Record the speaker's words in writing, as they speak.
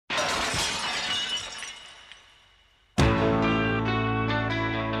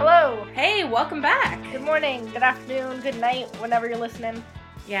welcome back. Good morning, good afternoon, good night, whenever you're listening.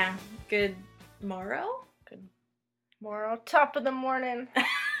 Yeah, good morrow? Good morrow, top of the morning.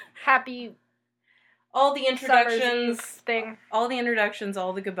 Happy all the introductions thing. All the introductions,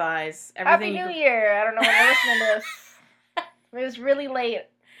 all the goodbyes. Everything. Happy New Year. I don't know when you're listening to this. It was really late.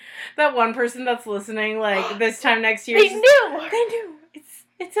 That one person that's listening, like, this time next year. They knew! They knew!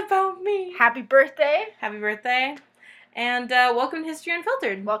 It's about me. Happy birthday. Happy birthday. And welcome to History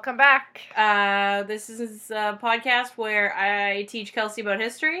Unfiltered. Welcome back. This is a podcast where I teach Kelsey about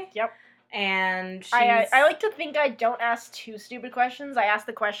history. Yep. And I like to think I don't ask too stupid questions. I ask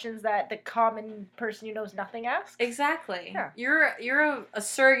the questions that the common person who knows nothing asks. Exactly. Yeah. You're a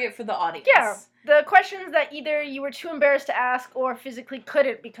surrogate for the audience. Yeah. The questions that either you were too embarrassed to ask or physically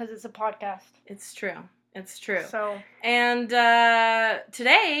couldn't because it's a podcast. It's true. It's true. So. And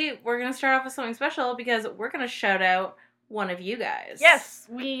today we're going to start off with something special because we're going to shout out one of you guys. Yes,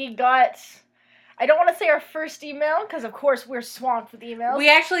 we got... I don't want to say our first email, because of course we're swamped with emails. We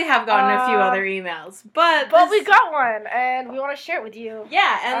actually have gotten a few other emails, but we got one, and we want to share it with you.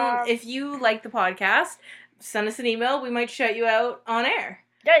 Yeah, and if you like the podcast, send us an email. We might shout you out on air.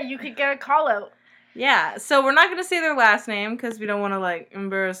 Yeah, you could get a call out. Yeah, so we're not going to say their last name, because we don't want to, like,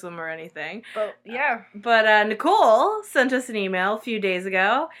 embarrass them or anything. But, yeah. But Nicole sent us an email a few days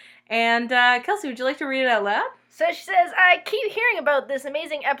ago, and Kelsey, would you like to read it out loud? So she says, I keep hearing about this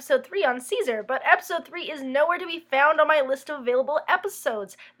amazing episode 3 on Caesar, but episode 3 is nowhere to be found on my list of available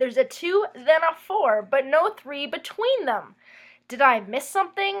episodes. There's a 2, then a 4, but no 3 between them. Did I miss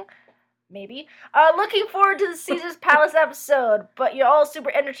something? Maybe. Looking forward to the Caesar's Palace episode, but you're all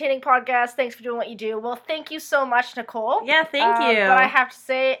super entertaining podcast. Thanks for doing what you do. Well, thank you so much, Nicole. Yeah, thank you. But I have to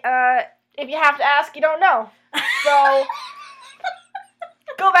say, if you have to ask, you don't know. So,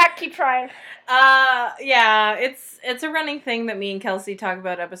 go back, keep trying. Yeah, it's a running thing that me and Kelsey talk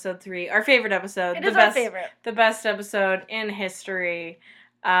about episode 3. Our favorite episode. It is our favorite. The best episode in history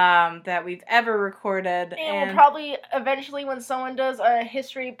that we've ever recorded. And we'll probably, eventually, when someone does a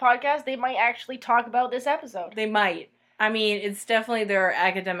history podcast, they might actually talk about this episode. They might. I mean, it's definitely, there are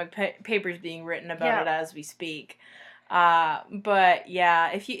academic papers being written about it as we speak. But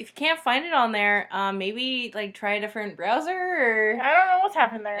yeah, if you can't find it on there, maybe like try a different browser or I don't know what's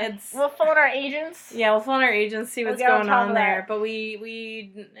happened there. We'll phone our agents. Yeah, we'll phone our agents, see what's going on there. But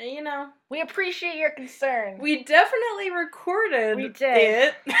we you know, we appreciate your concern. We definitely recorded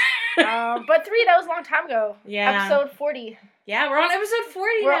it. But 3, that was a long time ago. Yeah. Episode 40. Yeah, we're on episode 40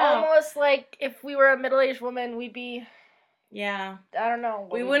 we're now. We're almost like, if we were a middle-aged woman, we'd be... Yeah. I don't know.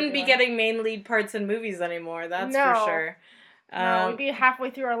 We wouldn't be getting main lead parts in movies anymore, that's for sure. No, we'd be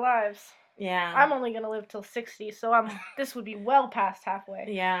halfway through our lives. Yeah. I'm only going to live till 60, so this would be well past halfway.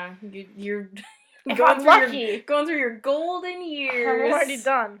 Yeah. You're lucky. Going through your golden years. I'm already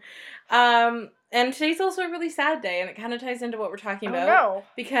done. And today's also a really sad day, and it kind of ties into what we're talking about. No.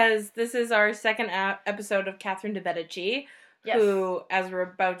 Because this is our second episode of Catherine de Medici. Yes. Who, as we're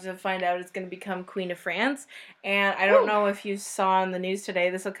about to find out, is going to become Queen of France. And I don't know if you saw in the news today,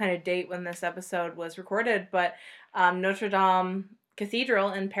 this will kind of date when this episode was recorded, but Notre Dame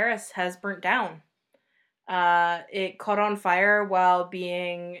Cathedral in Paris has burnt down. It caught on fire while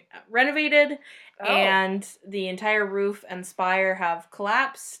being renovated, and the entire roof and spire have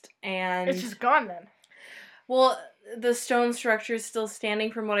collapsed. And it's just gone then. Well, the stone structure is still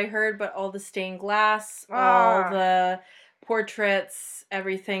standing from what I heard, but all the stained glass, all the portraits,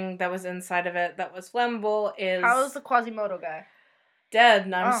 everything that was inside of it that was flammable is... How's the Quasimodo guy? Dead,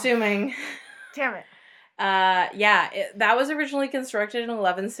 I'm assuming. Damn it. That was originally constructed in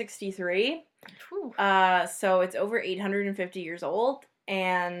 1163. So it's over 850 years old.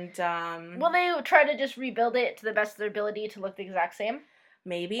 And, will they try to just rebuild it to the best of their ability to look the exact same?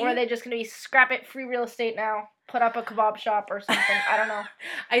 Maybe. Or are they just going to be scrap it, free real estate now, put up a kebab shop or something? I don't know.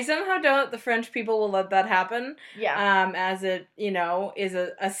 I somehow doubt the French people will let that happen. Yeah. As it, is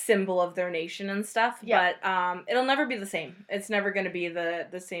a symbol of their nation and stuff. Yeah. But it'll never be the same. It's never going to be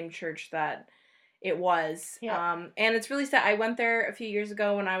the same church that it was. Yeah. And it's really sad. I went there a few years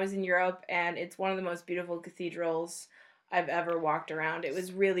ago when I was in Europe, and it's one of the most beautiful cathedrals I've ever walked around. It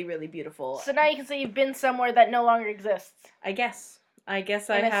was really, really beautiful. So now you can say you've been somewhere that no longer exists. I guess I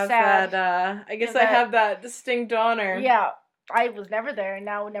have that. I have that distinct honor. Yeah, I was never there, and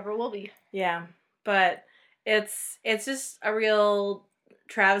now never will be. Yeah, but it's just a real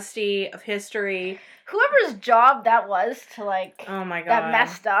travesty of history. Whoever's job that was to oh my god, that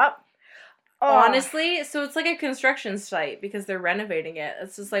messed up. Honestly, so it's like a construction site because they're renovating it.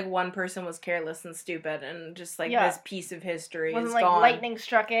 It's just like one person was careless and stupid, and just this piece of history is gone. Lightning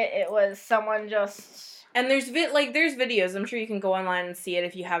struck it. It was someone just And there's videos. I'm sure you can go online and see it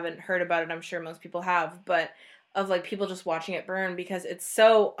if you haven't heard about it. I'm sure most people have, but of like people just watching it burn because it's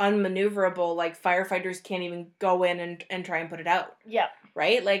so unmaneuverable. Like firefighters can't even go in and try and put it out. Yeah.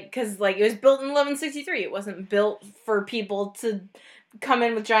 Right? Like, because like it was built in 1163. It wasn't built for people to come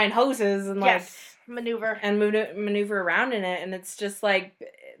in with giant hoses and like maneuver around in it. And it's just like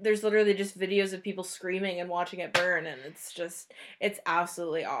there's literally just videos of people screaming and watching it burn, and it's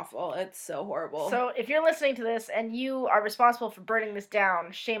absolutely awful. It's so horrible. So if you're listening to this and you are responsible for burning this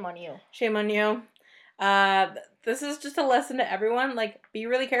down, shame on you. Shame on you. This is just a lesson to everyone. Like, be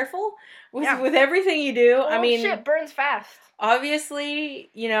really careful with everything you do. I mean, shit burns fast. Obviously,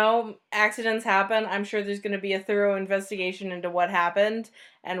 accidents happen. I'm sure there's going to be a thorough investigation into what happened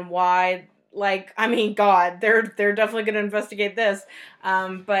and why. Like, I mean, God, they're definitely going to investigate this.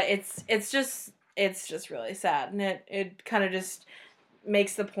 But it's just really sad, and it kind of just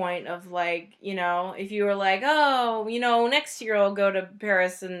makes the point of like, if you were like, oh, next year I'll go to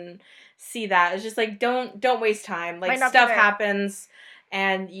Paris and see that. It's just like don't waste time. Like, stuff happens,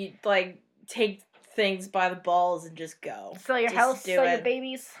 and you like take things by the balls and just go. Sell your house, sell your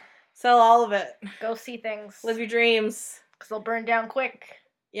babies. Sell all of it. Go see things. Live your dreams. Because they'll burn down quick.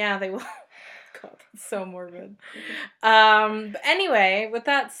 Yeah, they will. God, that's so morbid. But anyway, with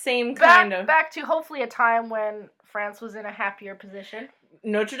that same kind of... Back to hopefully a time when France was in a happier position.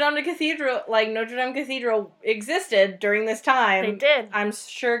 Notre Dame Cathedral existed during this time. They did. I'm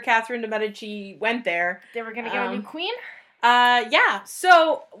sure Catherine de Medici went there. They were going to get a new queen? Yeah.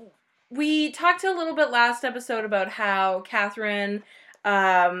 So, we talked a little bit last episode about how Catherine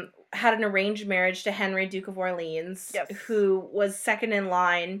had an arranged marriage to Henry, Duke of Orleans, who was second in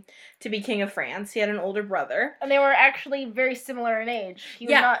line to be King of France. He had an older brother. And they were actually very similar in age. He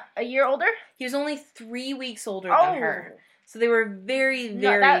was not a year older? He was only 3 weeks older than her. So they were very,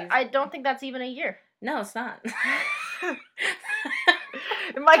 very... I don't think that's even a year. No, it's not.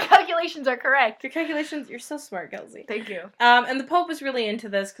 My calculations are correct. Your calculations, you're so smart, Kelsey. Thank you. And the Pope was really into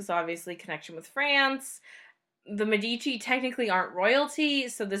this because obviously connection with France. The Medici technically aren't royalty,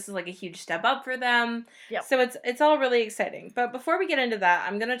 so this is like a huge step up for them. Yep. So it's all really exciting. But before we get into that,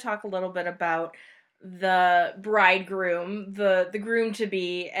 I'm going to talk a little bit about the bridegroom, the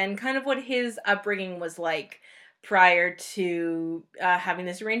groom-to-be, and kind of what his upbringing was like prior to having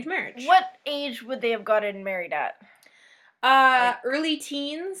this arranged marriage. What age would they have gotten married at? Early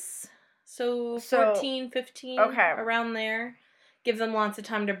teens. So 14, 15, around there. Give them lots of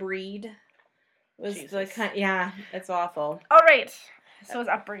time to breed. It's awful. All right. So his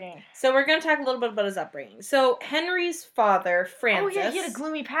upbringing. So we're going to talk a little bit about his upbringing. So Henry's father, Francis. Oh yeah, he had a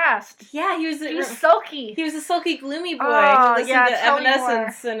gloomy past. Yeah, he was sulky. He was a sulky, gloomy boy. Oh, he listened to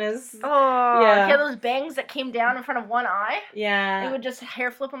Evanescence and his... Oh, yeah. He had those bangs that came down in front of one eye. Yeah. He would just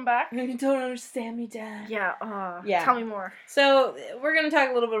hair flip him back. You don't understand me, Dad. Yeah. Yeah. Tell me more. So we're going to talk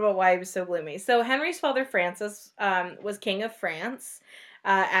a little bit about why he was so gloomy. So Henry's father, Francis, was king of France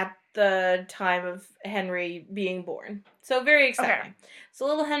at the time of Henry being born. So very exciting. Okay. So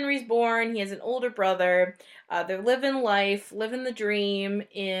little Henry's born. He has an older brother. They're living life, living the dream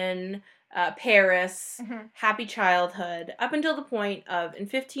in Paris. Mm-hmm. Happy childhood. Up until the point of, in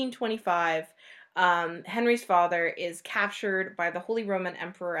 1525, Henry's father is captured by the Holy Roman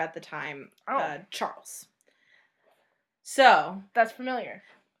Emperor at the time, Charles. So. That's familiar.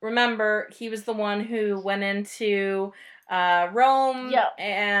 Remember, he was the one who went into... Rome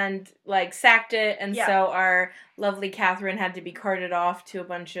and like sacked it, and so our lovely Catherine had to be carted off to a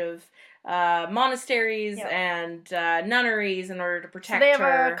bunch of monasteries and nunneries in order to protect her. So they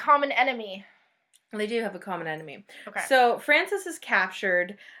have a common enemy. They do have a common enemy. Okay. So Francis is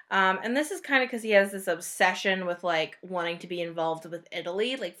captured, and this is kind of because he has this obsession with like wanting to be involved with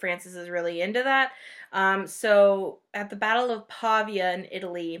Italy. Like Francis is really into that. So at the Battle of Pavia in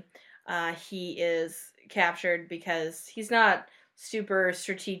Italy, he is captured because he's not super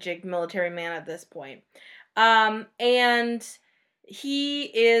strategic military man at this point. And he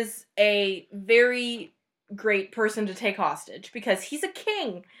is a very great person to take hostage because he's a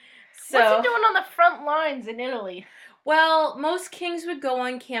king. So, what's he doing on the front lines in Italy? Well, most kings would go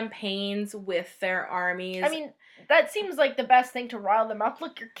on campaigns with their armies. I mean, that seems like the best thing to rile them up.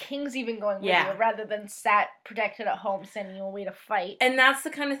 Look, your king's even going with you rather than sat protected at home sending you away to fight. And that's the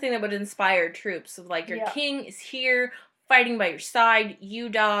kind of thing that would inspire troops. Of like, your king is here fighting by your side. You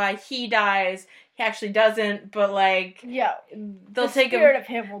die. He dies. He actually doesn't, but like... Yeah. They'll take him.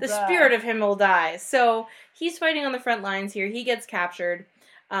 The spirit of him will die. So he's fighting on the front lines here. He gets captured.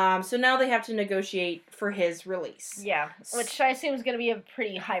 So now they have to negotiate for his release. Yeah, which I assume is going to be a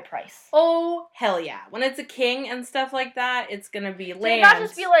pretty high price. Oh, hell yeah. When it's a king and stuff like that, it's going to be land. Not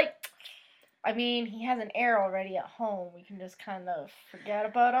just be like, I mean, he has an heir already at home. We can just kind of forget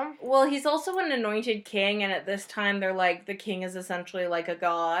about him. Well, he's also an anointed king, and at this time, they're like, the king is essentially like a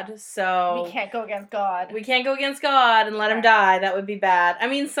god, so... We can't go against God. We can't go against God and let him die. That would be bad. I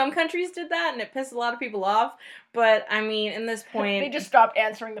mean, some countries did that, and it pissed a lot of people off, but, I mean, in this point... They just stopped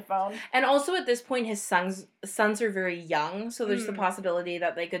answering the phone. And also, at this point, his sons are very young, so there's the possibility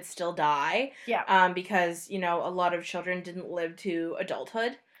that they could still die. Yeah. Because, a lot of children didn't live to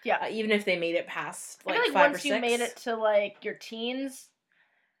adulthood. Yeah. Even if they made it past, I feel like 5 or once 6. you made it to, like, your teens,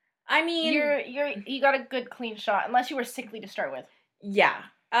 I mean... you got a good clean shot, unless you were sickly to start with. Yeah.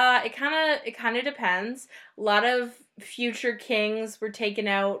 It kind of depends. A lot of future kings were taken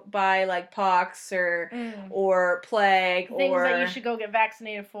out by, like, pox or plague Things that you should go get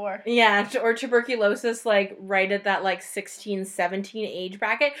vaccinated for. Yeah, or tuberculosis, like, right at that, like, 16, 17 age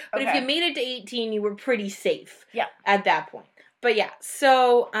bracket. But if you made it to 18, you were pretty safe. Yeah. At that point. But yeah,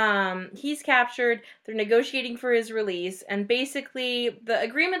 so he's captured, they're negotiating for his release, and basically the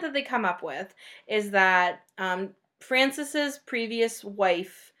agreement that they come up with is that Francis's previous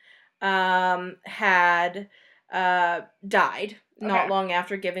wife had died not long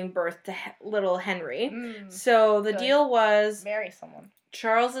after giving birth to little Henry. So the deal was... Marry someone.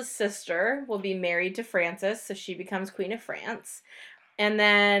 Charles's sister will be married to Francis, so she becomes Queen of France. And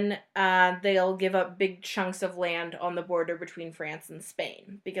then they'll give up big chunks of land on the border between France and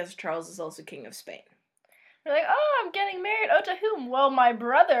Spain, because Charles is also King of Spain. You're like, oh, I'm getting married. Oh, to whom? Well, my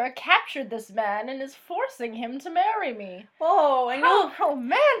brother captured this man and is forcing him to marry me. Oh, and how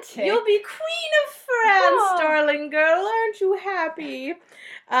romantic. You'll be Queen of France, darling girl. Aren't you happy?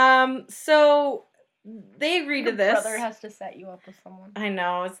 So they agree to this. Your brother has to set you up with someone. I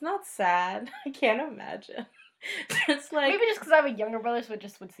know. It's not sad. I can't imagine. It's like... Maybe just because I have a younger brother, so it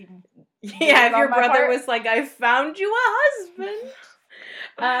just would seem... Yeah, if your brother was like, I found you a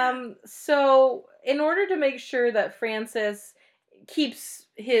husband. So, in order to make sure that Francis keeps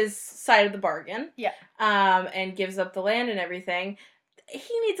his side of the bargain... Yeah. And gives up the land and everything,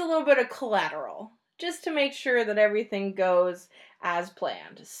 he needs a little bit of collateral. Just to make sure that everything goes as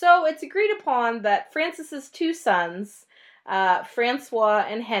planned. So, it's agreed upon that Francis's 2 sons, Francois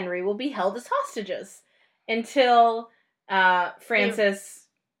and Henry, will be held as hostages. Until Francis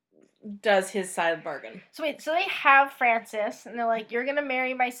does his side of the bargain. So wait, so they have Francis, and they're like, you're gonna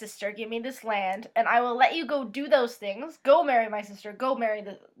marry my sister, give me this land, and I will let you go do those things. Go marry my sister, go marry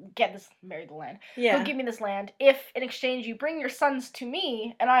the land. Yeah. Go give me this land, if in exchange you bring your sons to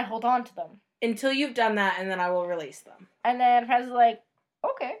me, and I hold on to them. Until you've done that, and then I will release them. And then Francis is like,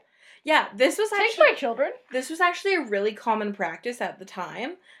 okay. Yeah, this was actually... Take my children. This was actually a really common practice at the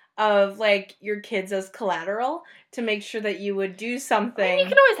time. Of, like, your kids as collateral to make sure that you would do something. I mean, you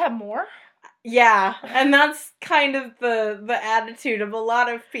can always have more. Yeah, and that's kind of the attitude of a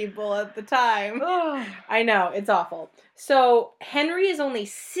lot of people at the time. I know, it's awful. So, Henry is only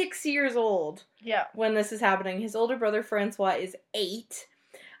 6 years old when this is happening. His older brother, Francois, is 8.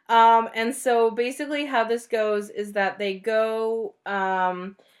 And so, basically how this goes is that they go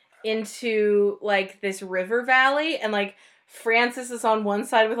into, like, this river valley, and, like, Francis is on one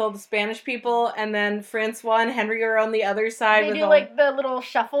side with all the Spanish people, and then Francois and Henry are on the other side. They do, like, the little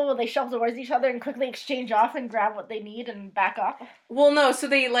shuffle where they shuffle towards each other and quickly exchange off and grab what they need and back up. Well, no, so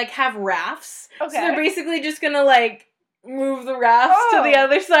they, like, have rafts. Okay. So they're basically just gonna, like, move the rafts to the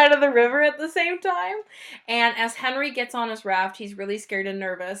other side of the river at the same time. And as Henry gets on his raft, he's really scared and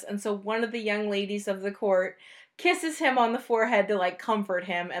nervous, and so one of the young ladies of the court kisses him on the forehead to, like, comfort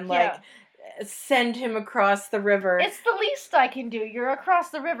him and, like... send him across the river. It's the least I can do. You're across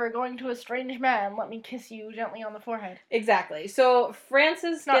the river going to a strange man. Let me kiss you gently on the forehead. Exactly. So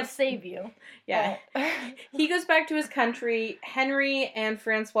Francis not save you. Yeah. He goes back to his country. Henry and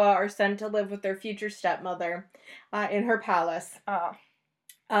Francois are sent to live with their future stepmother in her palace.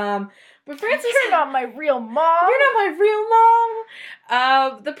 But Francis... You're not my real mom. You're not my real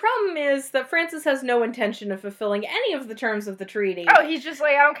mom. The problem is that Francis has no intention of fulfilling any of the terms of the treaty. Oh, he's just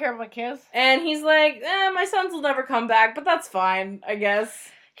like, I don't care about my kids. And he's like, my sons will never come back, but that's fine, I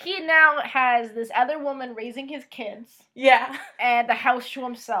guess. He now has this other woman raising his kids. Yeah. And the house to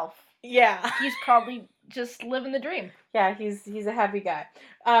himself. Yeah. He's probably just living the dream. Yeah, he's a happy guy.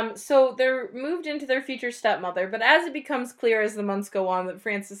 So they're moved into their future stepmother, but as it becomes clear as the months go on that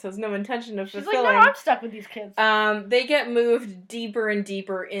Francis has no intention of fulfilling... She's like, no, I'm stuck with these kids. They get moved deeper and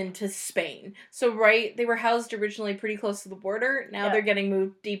deeper into Spain. So, right, they were housed originally pretty close to the border. Now they're getting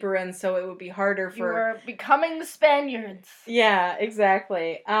moved deeper in, so it would be harder for... You were becoming the Spaniards. Yeah,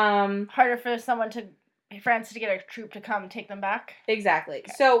 exactly. Harder for Francis to get a troop to come and take them back. Exactly.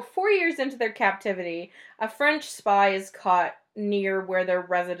 Okay. So, 4 years into their captivity, a French spy is caught near where their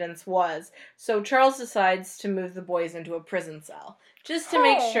residence was. So Charles decides to move the boys into a prison cell. Just to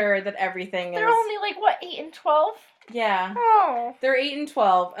make sure that everything They're only, 8 and 12? Yeah. Oh. They're 8 and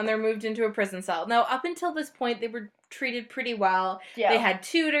 12, and they're moved into a prison cell. Now, up until this point, they were treated pretty well. Yeah. They had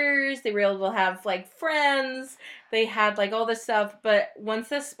tutors. They were able to have, friends. They had, all this stuff. But once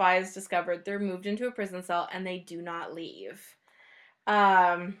the spy is discovered, they're moved into a prison cell, and they do not leave.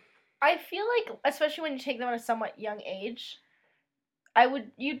 I feel like, especially when you take them at a somewhat young age,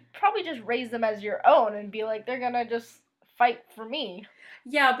 you'd probably just raise them as your own and be like, they're gonna just fight for me.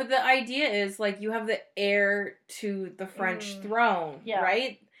 Yeah, but the idea is, you have the heir to the French throne,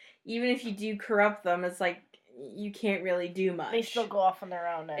 right? Even if you do corrupt them, it's you can't really do much. They still go off on their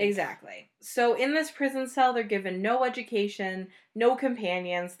own. Exactly. So in this prison cell, they're given no education, no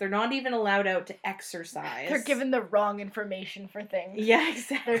companions. They're not even allowed out to exercise. They're given the wrong information for things. Yeah,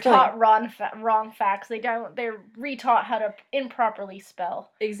 exactly. They're taught wrong facts. They're retaught how to improperly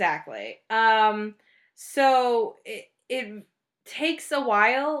spell. Exactly. So it takes a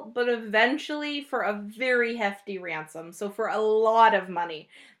while, but eventually, for a very hefty ransom, so for a lot of money,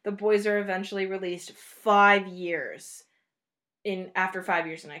 the boys are eventually released 5 years after 5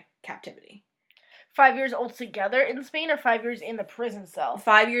 years in captivity. 5 years altogether in Spain, or 5 years in the prison cell?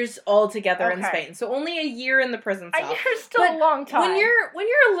 5 years altogether in Spain. So only a year in the prison cell. A year's still a long time. When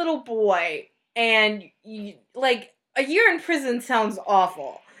you're a little boy and you a year in prison sounds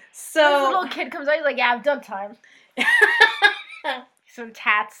awful. So this little kid comes out, he's like, "Yeah, I've done time." Some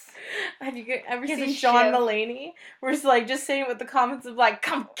tats. Have you ever seen John Mulaney? Where he's just saying with the comments of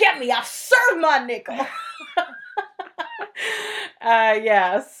 "Come get me, I'll serve my nickel."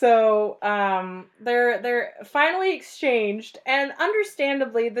 Yeah. So they're finally exchanged, and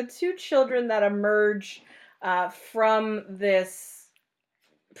understandably, the two children that emerge from this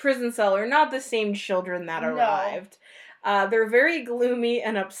prison cell are not the same children that arrived. They're very gloomy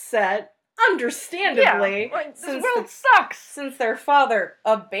and upset. Understandably, this world sucks. Since their father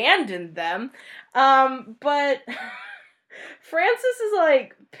abandoned them. But Francis is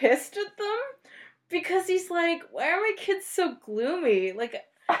pissed at them because he's like, why are my kids so gloomy?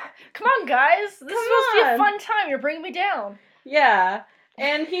 Come on, guys. This is supposed to be a fun time. You're bringing me down. Yeah.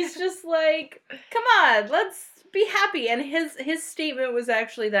 And he's just like, come on, let's be happy. And his statement was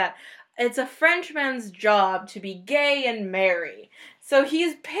actually that it's a Frenchman's job to be gay and merry. So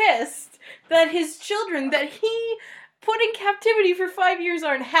he's pissed that his children that he put in captivity for 5 years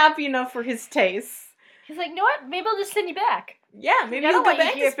aren't happy enough for his tastes. He's like, you know what? Maybe I'll just send you back. Yeah, maybe I'll go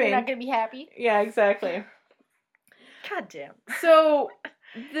back to Spain. You're not going to be happy. Yeah, exactly. God damn. So,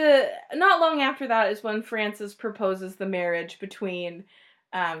 not long after that is when Francis proposes the marriage between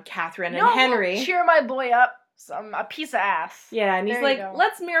Catherine and Henry. Cheer my boy up. A piece of ass. Yeah, and he's like,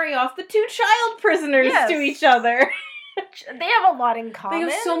 let's marry off the two child prisoners to each other. They have a lot in common.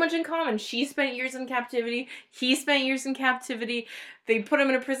 They have so much in common. She spent years in captivity. He spent years in captivity. They put him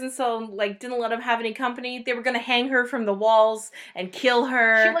in a prison cell and, didn't let him have any company. They were going to hang her from the walls and kill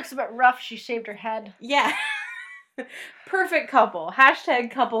her. She looks a bit rough. She shaved her head. Yeah. Perfect couple.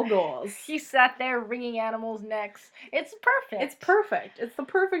 # couple goals. He sat there wringing animals' necks. It's perfect. It's perfect. It's the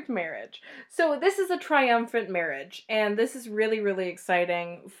perfect marriage. So this is a triumphant marriage, and this is really, really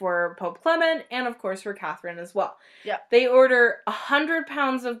exciting for Pope Clement and, of course, for Catherine as well. Yeah. They order 100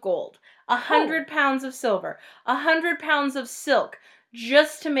 pounds of gold, 100 pounds of silver, 100 pounds of silk,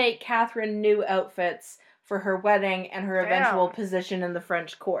 just to make Catherine new outfits for her wedding and her eventual position in the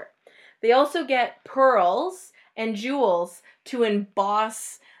French court. They also get pearls and jewels to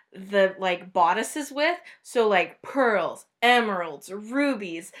emboss the bodices with, so pearls, emeralds,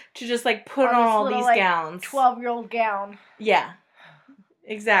 rubies, to just put on all these gowns. 12-year-old gown. Yeah,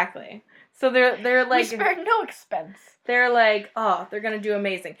 exactly. So they're we spared no expense. They're they're gonna do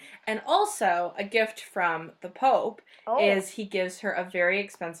amazing. And also a gift from the Pope is he gives her a very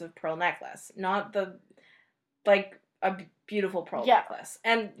expensive pearl necklace, not the a beautiful pearl necklace.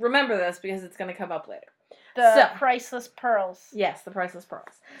 And remember this because it's gonna come up later. The priceless pearls. Yes, the priceless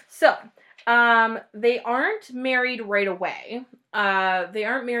pearls. So, they aren't married right away. They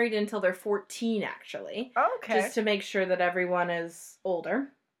aren't married until they're 14, actually. Okay. Just to make sure that everyone is older.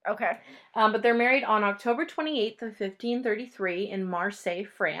 Okay. But they're married on October 28th of 1533 in Marseille,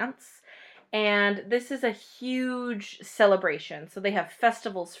 France. And this is a huge celebration. So they have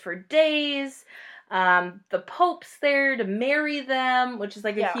festivals for days. The Pope's there to marry them, which is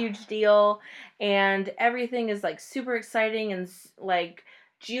a huge deal, and everything is super exciting and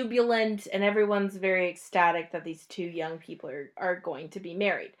jubilant, and everyone's very ecstatic that these two young people are going to be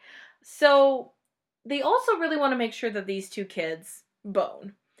married. So they also really want to make sure that these two kids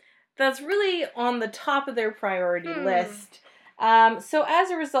bone. That's really on the top of their priority list. So as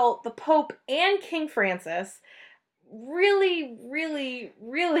a result, the Pope and King Francis really, really,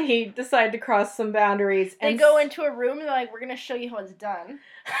 really decide to cross some boundaries. They go into a room and they're like, we're going to show you how it's done.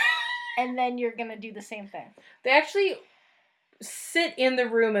 And then you're going to do the same thing. They actually sit in the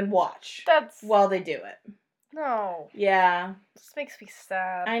room and watch while they do it. No. Yeah. This makes me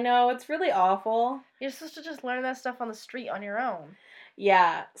sad. I know, it's really awful. You're supposed to just learn that stuff on the street on your own.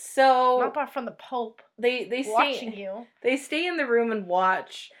 Yeah, so... Not from the Pope. They watching you. They stay in the room and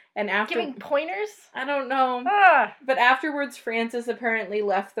watch, and after... Giving pointers? I don't know. But afterwards, Francis apparently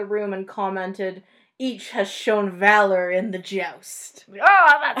left the room and commented, "Each has shown valor in the joust."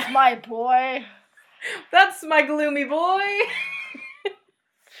 Oh, that's my boy. That's my gloomy boy.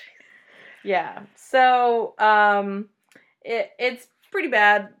 Yeah, so, it's pretty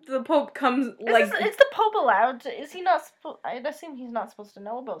bad. The Pope comes, Is the Pope allowed to... Is he not supposed... I'd assume he's not supposed to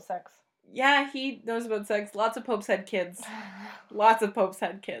know about sex. Yeah, he knows about sex. Lots of popes had kids. Lots of popes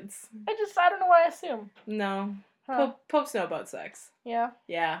had kids. I don't know why I assume. No. Huh. Popes know about sex. Yeah?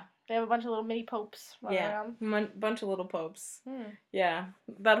 Yeah. They have a bunch of little mini popes running around. Bunch of little popes. Yeah.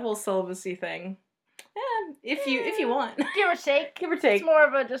 That whole celibacy thing. If you want. Give or take. Give or take. It's more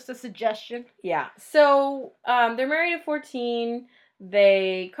of just a suggestion. Yeah. So, they're married at 14.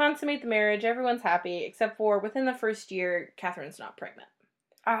 They consummate the marriage. Everyone's happy, except for within the first year, Catherine's not pregnant.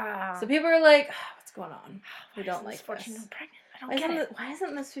 So people are like, what's going on? We don't like this. 14-year-old pregnant? I don't get it. Why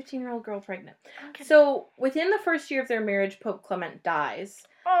isn't this 15-year-old girl pregnant? So, within the first year of their marriage, Pope Clement dies.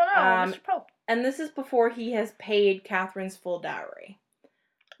 Oh no, Mr. Pope. And this is before he has paid Catherine's full dowry.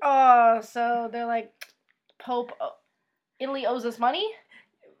 Oh, so they're like, Pope, Italy owes us money?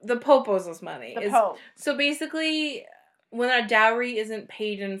 The Pope owes us money. The Pope. So basically, when a dowry isn't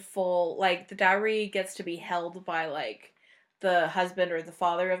paid in full, like, the dowry gets to be held by, like, the husband or the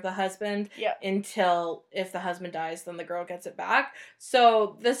father of the husband until, if the husband dies, then the girl gets it back.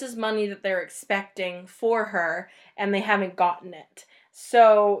 So this is money that they're expecting for her, and they haven't gotten it.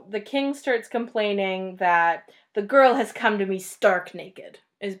 So the king starts complaining that the girl has come to me stark naked,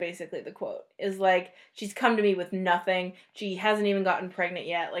 is basically the quote. Is like, she's come to me with nothing. She hasn't even gotten pregnant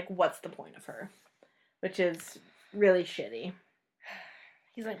yet. Like, what's the point of her? Which is really shitty.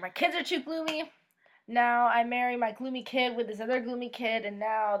 He's like, my kids are too gloomy. Now I marry my gloomy kid with this other gloomy kid, and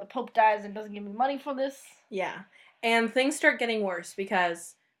now the Pope dies and doesn't give me money for this. Yeah. And things start getting worse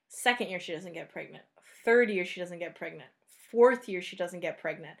because second year she doesn't get pregnant. Third year she doesn't get pregnant. Fourth year she doesn't get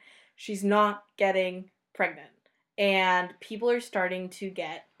pregnant. She's not getting pregnant. And people are starting to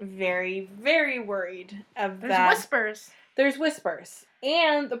get very, very worried of that. There's whispers. There's whispers.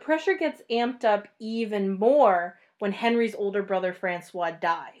 And the pressure gets amped up even more when Henry's older brother Francois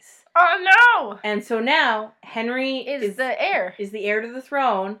dies. Oh no! And so now Henry is the heir. Is the heir to the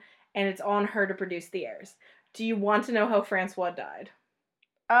throne, and it's on her to produce the heirs. Do you want to know how Francois died?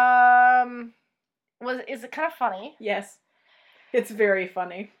 Is it kind of funny? Yes. It's very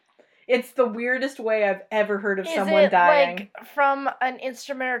funny. It's the weirdest way I've ever heard of someone dying. Is it, like, from an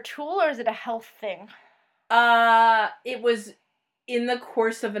instrument or tool, or is it a health thing? It was in the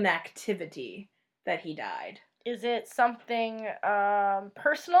course of an activity that he died. Is it something,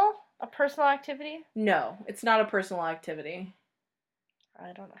 personal? A personal activity? No, it's not a personal activity.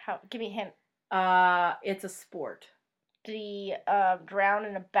 I don't know how. Give me a hint. It's a sport. Did he, drown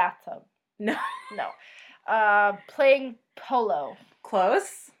in a bathtub? No. No. Playing polo.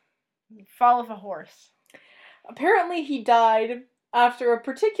 Close. Fall off a horse. Apparently he died after a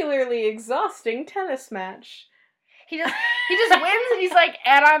particularly exhausting tennis match. He just wins and he's like,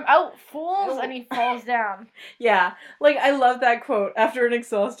 and I'm out, fools, and he falls down. Yeah. Like, I love that quote, after an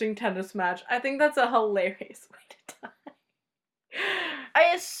exhausting tennis match. I think that's a hilarious way to die.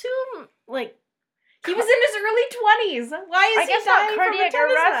 I assume, like... He was in his early 20s. Why is he dying from a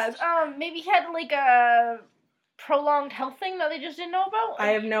tennis match? Maybe he had, like, a prolonged health thing that they just didn't know about?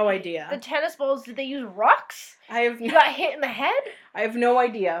 I have no idea. The tennis balls, did they use rocks? He got hit in the head? I have no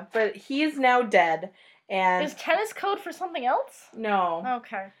idea, but he is now dead. And is tennis code for something else? No.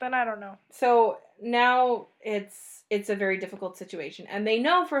 Okay, then I don't know. So now it's a very difficult situation. And they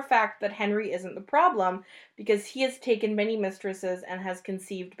know for a fact that Henry isn't the problem because he has taken many mistresses and has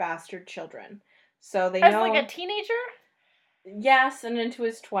conceived bastard children. So they know... As like a teenager? Yes, and into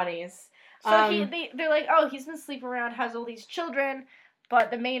his 20s. So they're like, oh, he's been sleeping around, has all these children,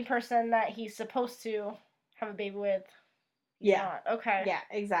 but the main person that he's supposed to have a baby with... Yeah. Not. Okay. Yeah,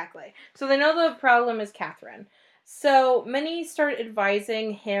 exactly. So they know the problem is Catherine. So many start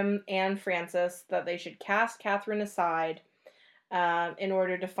advising him and Francis that they should cast Catherine aside in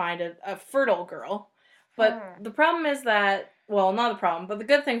order to find a fertile girl. But the problem is that well, not the problem, but the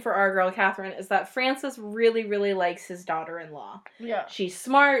good thing for our girl Catherine is that Francis really, really likes his daughter-in-law. Yeah. She's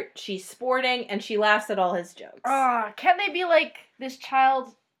smart, she's sporting, and she laughs at all his jokes. Can they be like, this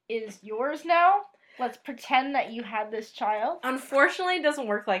child is yours now? Let's pretend that you had this child. Unfortunately, it doesn't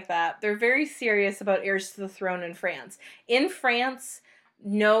work like that. They're very serious about heirs to the throne in France. In France,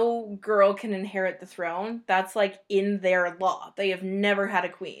 no girl can inherit the throne. That's like in their law. They have never had a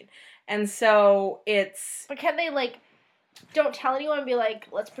queen. And so it's... But can they like, don't tell anyone and be like,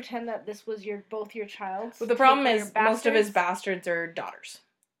 let's pretend that this was both your child's? Well, the problem is most of his bastards are daughters.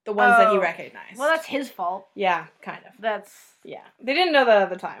 The ones that he recognized. Well, that's his fault. Yeah, kind of. Yeah. They didn't know that at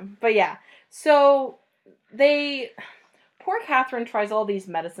the time. But yeah. So, poor Catherine tries all these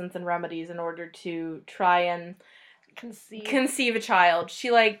medicines and remedies in order to try and conceive a child.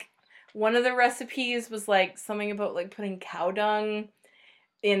 She, like, one of the recipes was, like, something about, like, putting cow dung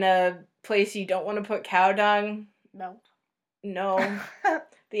in a place you don't want to put cow dung. No.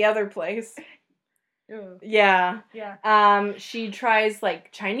 The other place. Ew. Yeah. Yeah. She tries,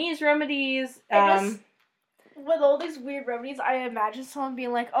 like, Chinese remedies. With all these weird remedies, I imagine someone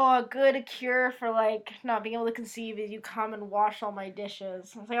being like, oh, a cure for, like, not being able to conceive is you come and wash all my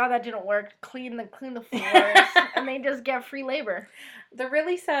dishes. I was like, oh, that didn't work. Clean the floors. And they just get free labor. The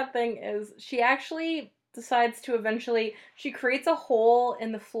really sad thing is she actually decides to eventually... She creates a hole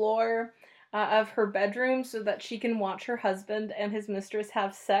in the floor of her bedroom so that she can watch her husband and his mistress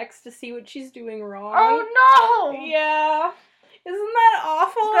have sex to see what she's doing wrong. Oh, no! Yeah. Isn't that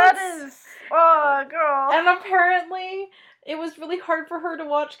awful? That is... Oh, girl. And apparently, it was really hard for her to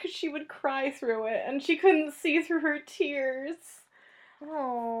watch because she would cry through it, and she couldn't see through her tears.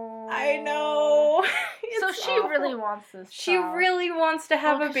 Oh. I know. So she really wants this child. She really wants to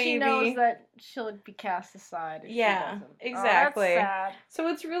have a baby. She knows that she'll be cast aside if she doesn't. Exactly. Oh, that's sad. So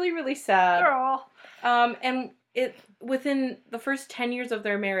it's really, really sad. Girl. And within the first 10 years of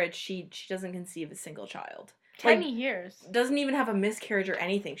their marriage, she doesn't conceive a single child. 10 years. Doesn't even have a miscarriage or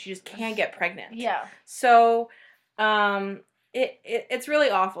anything. She just can't get pregnant. Yeah. So, it's really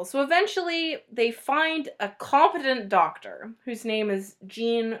awful. So eventually, they find a competent doctor whose name is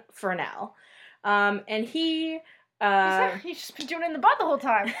Jean Fernel. And he... He's just been doing it in the butt the whole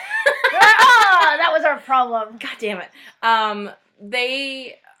time. That was our problem. God damn it.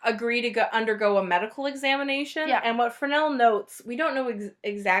 They agree to undergo a medical examination. Yeah. And what Fernel notes, we don't know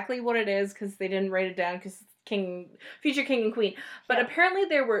exactly what it is because they didn't write it down because future king and queen. But apparently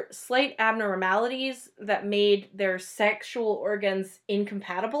there were slight abnormalities that made their sexual organs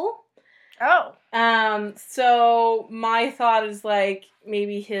incompatible. Oh. So my thought is like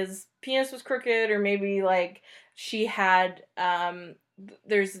maybe his penis was crooked, or maybe like she had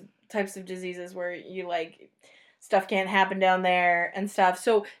there's types of diseases where you like stuff can't happen down there and stuff.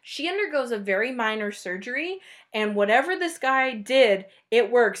 So she undergoes a very minor surgery, and whatever this guy did, it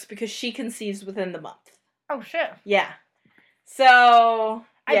works because she conceives within the month. Oh, shit. Yeah. So,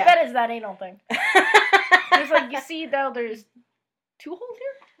 I bet it's that anal thing. There's like, you see, though, there's 2 holes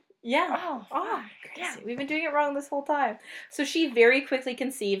here? Yeah. Oh, crazy. Yeah. We've been doing it wrong this whole time. So she very quickly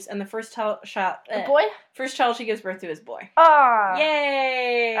conceives, and the first child she gives birth to is boy. Ah.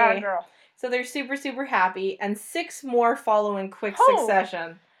 Yay! Ah, girl. So they're super, super happy, and 6 more follow in quick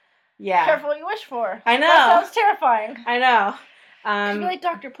succession. Yeah. Careful what you wish for. I know. That sounds terrifying. I know. She'd be like,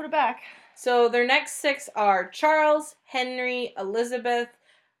 doctor, put it back. So their next 6 are Charles, Henry, Elizabeth,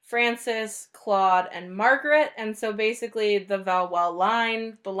 Francis, Claude, and Margaret. And so basically the Valois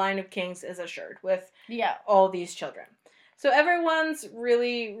line, the line of kings, is assured with all these children. So everyone's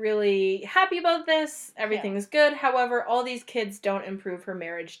really, really happy about this. Everything's good. However, all these kids don't improve her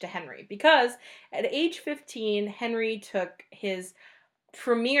marriage to Henry, because at age 15, Henry took his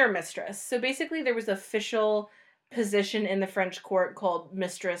premier mistress. So basically there was an official position in the French court called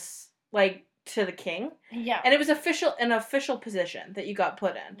mistress, like, to the king. Yeah. And it was an official position that you got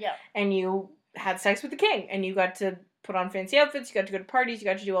put in. Yeah. And you had sex with the king, and you got to put on fancy outfits, you got to go to parties, you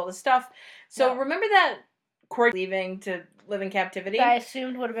got to do all this stuff. So remember that court leaving to live in captivity? That I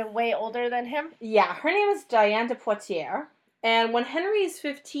assumed would have been way older than him? Yeah. Her name is Diane de Poitiers. And when Henry is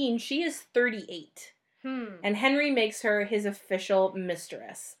 15, she is 38. And Henry makes her his official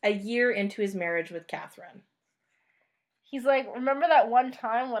mistress a year into his marriage with Catherine. He's like, remember that one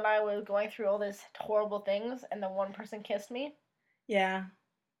time when I was going through all these horrible things and the one person kissed me? Yeah.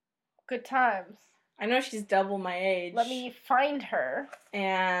 Good times. I know she's double my age. Let me find her.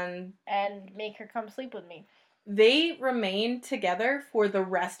 And make her come sleep with me. They remained together for the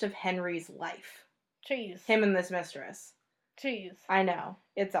rest of Henry's life. Jeez. Him and this mistress. Jeez. I know.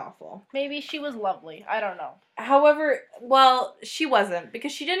 It's awful. Maybe she was lovely. I don't know. However, well, she wasn't,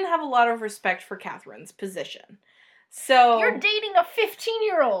 because she didn't have a lot of respect for Catherine's position. So you're dating a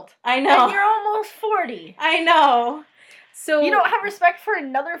 15-year-old. I know. And you're almost 40. I know. So you don't have respect for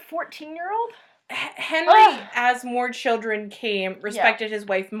another 14-year-old? Henry, as more children came, respected his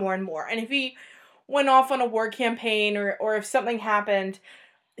wife more and more. And if he went off on a war campaign or if something happened,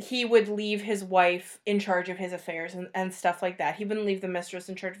 he would leave his wife in charge of his affairs and stuff like that. He wouldn't leave the mistress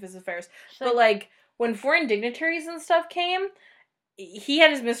in charge of his affairs. But, like, when foreign dignitaries and stuff came, he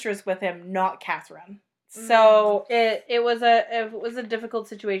had his mistress with him, not Catherine. So it was a difficult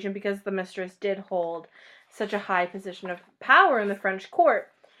situation because the mistress did hold such a high position of power in the French court.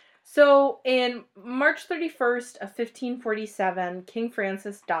 So in March 31st of 1547, King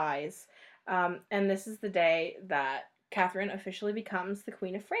Francis dies, and this is the day that Catherine officially becomes the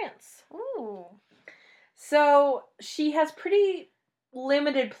Queen of France. Ooh. So she has pretty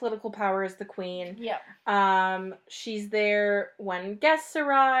limited political power as the queen. Yeah. She's there when guests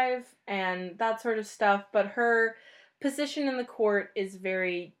arrive and that sort of stuff, but her position in the court is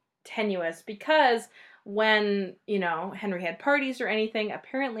very tenuous because when, Henry had parties or anything,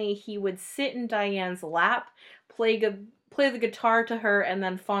 apparently he would sit in Diane's lap, play the guitar to her, and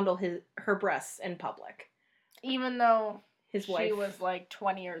then fondle her breasts in public. Even though his wife, she was like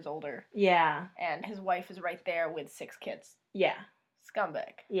 20 years older. Yeah. And his wife is right there with 6 kids. Yeah.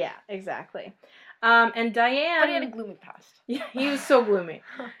 Scumbag. Yeah, exactly. And Diane... But he had a gloomy past. Yeah, he was so gloomy.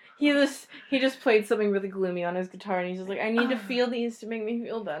 He just played something really gloomy on his guitar, and he's just like, I need to feel these to make me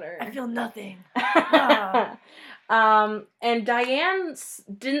feel better. I feel nothing. And Diane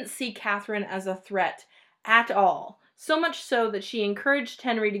didn't see Catherine as a threat at all. So much so that she encouraged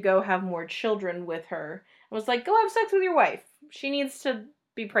Henry to go have more children with her. And was like, go have sex with your wife. She needs to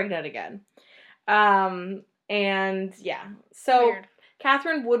be pregnant again. And yeah. So Weird.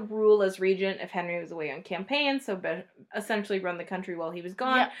 Catherine would rule as regent if Henry was away on campaign, so essentially run the country while he was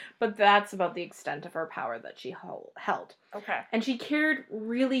gone. Yeah. But that's about the extent of her power that she held. Okay. And she cared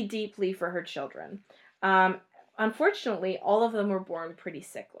really deeply for her children. Unfortunately, all of them were born pretty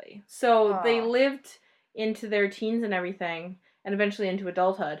sickly. So they lived into their teens and everything, and eventually into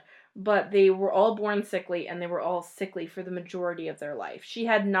adulthood. But they were all born sickly, and they were all sickly for the majority of their life. She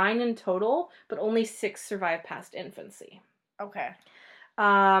had 9 in total, but only 6 survived past infancy. Okay.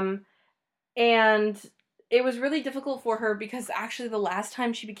 And it was really difficult for her because actually the last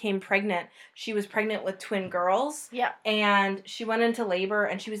time she became pregnant, she was pregnant with twin girls. Yeah. And she went into labor,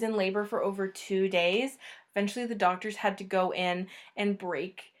 and she was in labor for over 2 days. Eventually the doctors had to go in and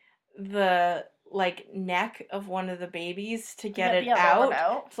break the neck of one of the babies to get it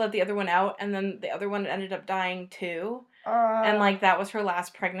out, to let the other one out, and then the other one ended up dying too. And that was her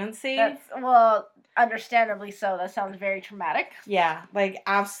last pregnancy. Understandably so. That sounds very traumatic. Yeah,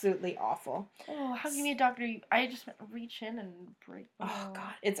 absolutely awful. Oh, how can you be a doctor? I just reach in and break. Oh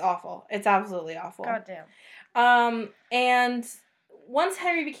God, it's awful. It's absolutely awful. God damn. And once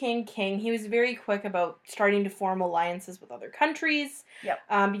Henry became king, he was very quick about starting to form alliances with other countries.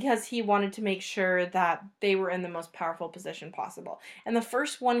 Yep. Because he wanted to make sure that they were in the most powerful position possible. And the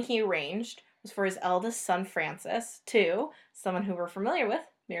first one he arranged was for his eldest son, Francis, to someone who we're familiar with,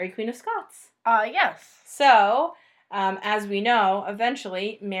 Mary, Queen of Scots. Yes. So, as we know,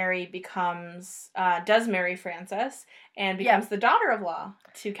 eventually Mary does marry Francis and becomes the daughter-in-law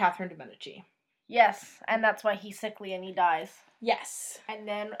to Catherine de Medici. Yes, and that's why he's sickly and he dies. Yes. And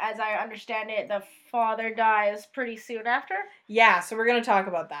then, as I understand it, the father dies pretty soon after? Yeah, so we're going to talk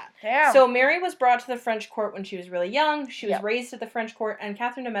about that. Damn. So Mary was brought to the French court when she was really young. She was raised at the French court, and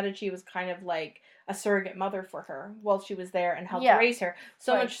Catherine de Medici was kind of like a surrogate mother for her while she was there and helped raise her.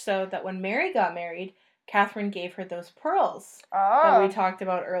 So much so that when Mary got married, Catherine gave her those pearls that we talked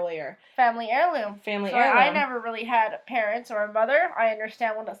about earlier. Family heirloom. Heirloom. I never really had parents or a mother. I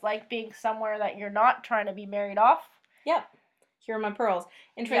understand what it's like being somewhere that you're not trying to be married off. Yep. Here are my pearls.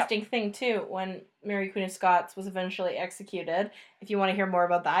 Interesting thing, too, when Mary, Queen of Scots was eventually executed. If you want to hear more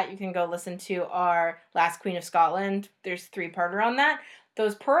about that, you can go listen to our Last Queen of Scotland. There's 3-parter on that.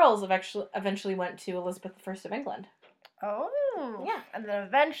 Those pearls eventually went to Elizabeth I of England. Oh. Yeah. And then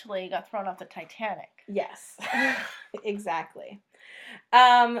eventually got thrown off the Titanic. Yes. Exactly.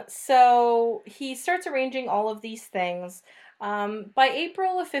 So he starts arranging all of these things. By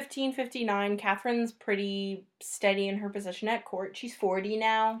April of 1559, Catherine's pretty steady in her position at court. She's 40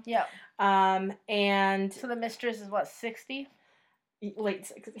 now. Yeah. And... So the mistress is what, 60? Late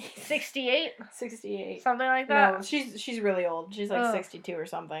 60s. 68? 68. Something like that? No, she's really old. She's 62 or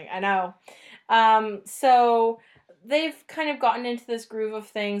something. I know. So they've kind of gotten into this groove of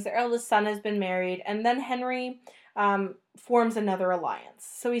things. Their eldest son has been married, and then Henry forms another alliance.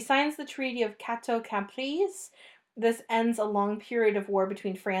 So he signs the Treaty of Cateau-Cambréis, this ends a long period of war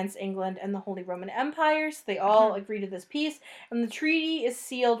between France, England, and the Holy Roman Empire. So they all agree to this peace. And the treaty is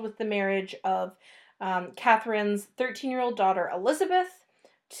sealed with the marriage of Catherine's 13-year-old daughter, Elizabeth,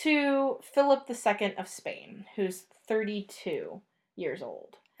 to Philip II of Spain, who's 32 years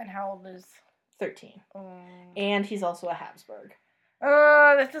old. And how old is? 13. And he's also a Habsburg.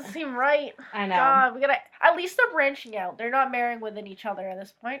 That doesn't seem right. I know. God, we gotta. At least they're branching out. They're not marrying within each other at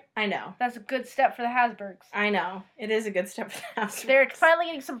this point. I know. That's a good step for the Habsburgs. I know. It is a good step for the Habsburgs. They're finally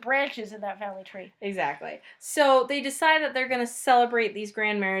getting some branches in that family tree. Exactly. So they decide that they're going to celebrate these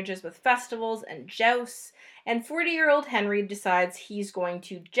grand marriages with festivals and jousts. And 40-year-old Henry decides he's going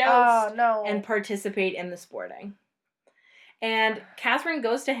to joust and participate in the sporting. And Catherine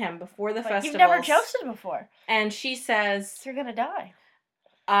goes to him before the festivals. You've never jousted before. And she says, you're going to die.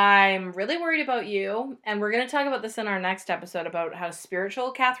 I'm really worried about you. And we're going to talk about this in our next episode about how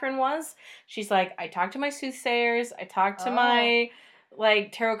spiritual Catherine was. She's like, I talked to my soothsayers. I talked to my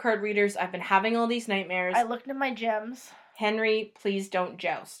tarot card readers. I've been having all these nightmares. I looked at my gems. Henry, please don't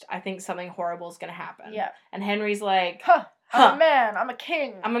joust. I think something horrible is going to happen. Yeah. And Henry's like, I'm a man. I'm a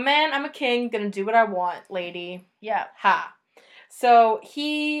king. I'm a man. I'm a king. Gonna do what I want, lady. Yeah. Ha. So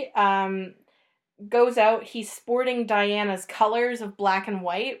he goes out. He's sporting Diana's colors of black and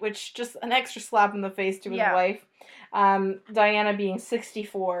white, which just an extra slap in the face to his wife. Diana being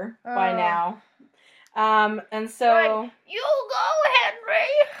 64 by now. And so... Like, you go, Henry!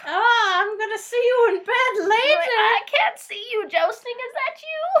 I'm gonna see you in bed later! I can't see you jousting, is that you?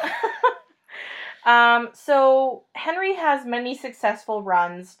 So Henry has many successful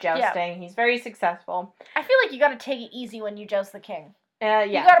runs jousting. Yeah. He's very successful. I feel like you gotta take it easy when you joust the king. Yeah.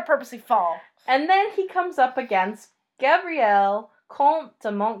 You gotta purposely fall. And then he comes up against Gabriel, Comte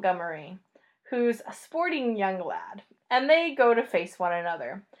de Montgomery, who's a sporting young lad. And they go to face one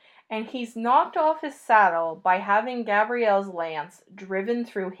another. And he's knocked off his saddle by having Gabrielle's lance driven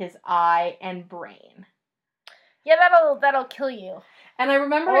through his eye and brain. Yeah, that'll kill you. And I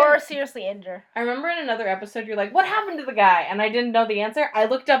remember... Or seriously injure. I remember in another episode, you're like, what happened to the guy? And I didn't know the answer. I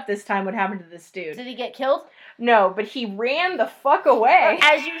looked up this time what happened to this dude. Did he get killed? No, but he ran the fuck away.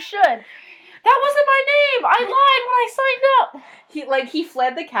 As you should. That wasn't my name! I lied when I signed up! He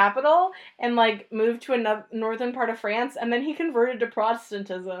fled the capital and, moved to a northern part of France, and then he converted to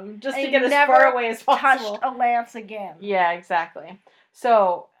Protestantism just to get as far away as possible. Touched a lance again. Yeah, exactly.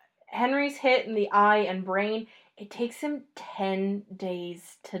 So, Henry's hit in the eye and brain. It takes him 10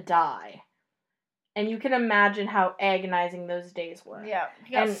 days to die. And you can imagine how agonizing those days were. Yeah.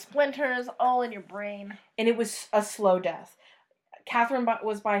 You got splinters all in your brain. And it was a slow death. Catherine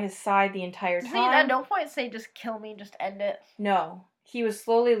was by his side the entire time. Did he at no point say, just kill me, just end it? No. He was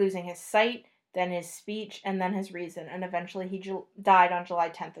slowly losing his sight, then his speech, and then his reason. And eventually he died on July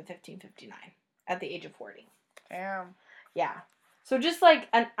 10th of 1559 at the age of 40. Damn. Yeah. So just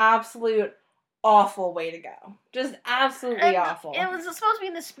an absolute awful way to go. Just absolutely awful. It was supposed to be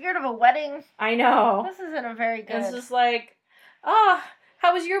in the spirit of a wedding. I know. This isn't a very good... It's just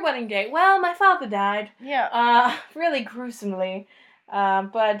how was your wedding day? Well, my father died. Yeah. Really gruesomely.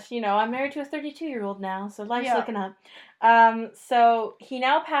 But, I'm married to a 32-year-old now, so life's looking up. So he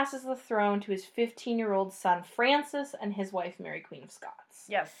now passes the throne to his 15-year-old son, Francis, and his wife, Mary, Queen of Scots.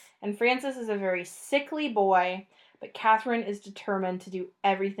 Yes. And Francis is a very sickly boy, but Catherine is determined to do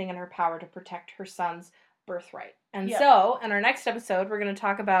everything in her power to protect her son's birthright. And so, in our next episode, we're going to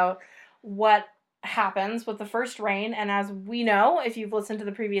talk about what happens with the first reign, and as we know, if you've listened to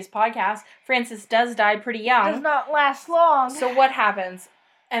the previous podcast, Francis does die pretty young. Does not last long. So what happens?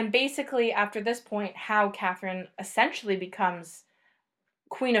 And basically, after this point, how Catherine essentially becomes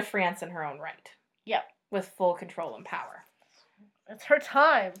Queen of France in her own right. Yep. With full control and power. It's her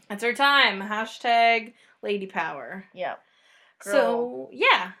time. It's her time. Hashtag Lady Power. Yeah. Girl. So,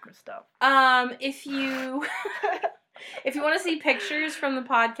 yeah. Good stuff. If you want to see pictures from the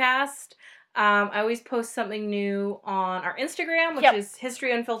podcast, I always post something new on our Instagram, which is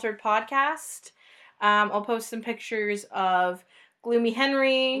History Unfiltered Podcast. I'll post some pictures of Gloomy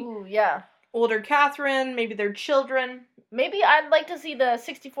Henry. Ooh, yeah. Older Catherine, maybe their children. Maybe I'd like to see the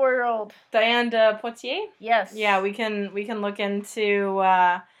 64-year-old Diane de Poitiers. Yes. Yeah, we can look into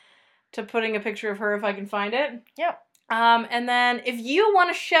to putting a picture of her if I can find it. Yep. And then if you want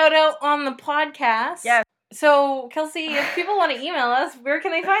to shout out on the podcast. Yes. So, Kelsey, if people want to email us, where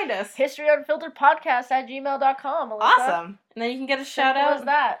can they find us? historyunfilteredpodcast@gmail.com, Alyssa. Awesome. And then you can get a shout out. Simple as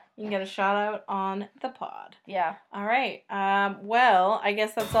that. You can get a shout out on the pod. Yeah. All right. Well, I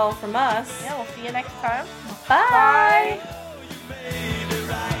guess that's all from us. Yeah, we'll see you next time. Bye. Bye.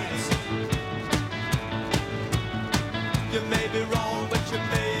 You may be wrong, but you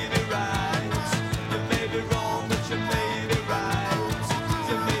may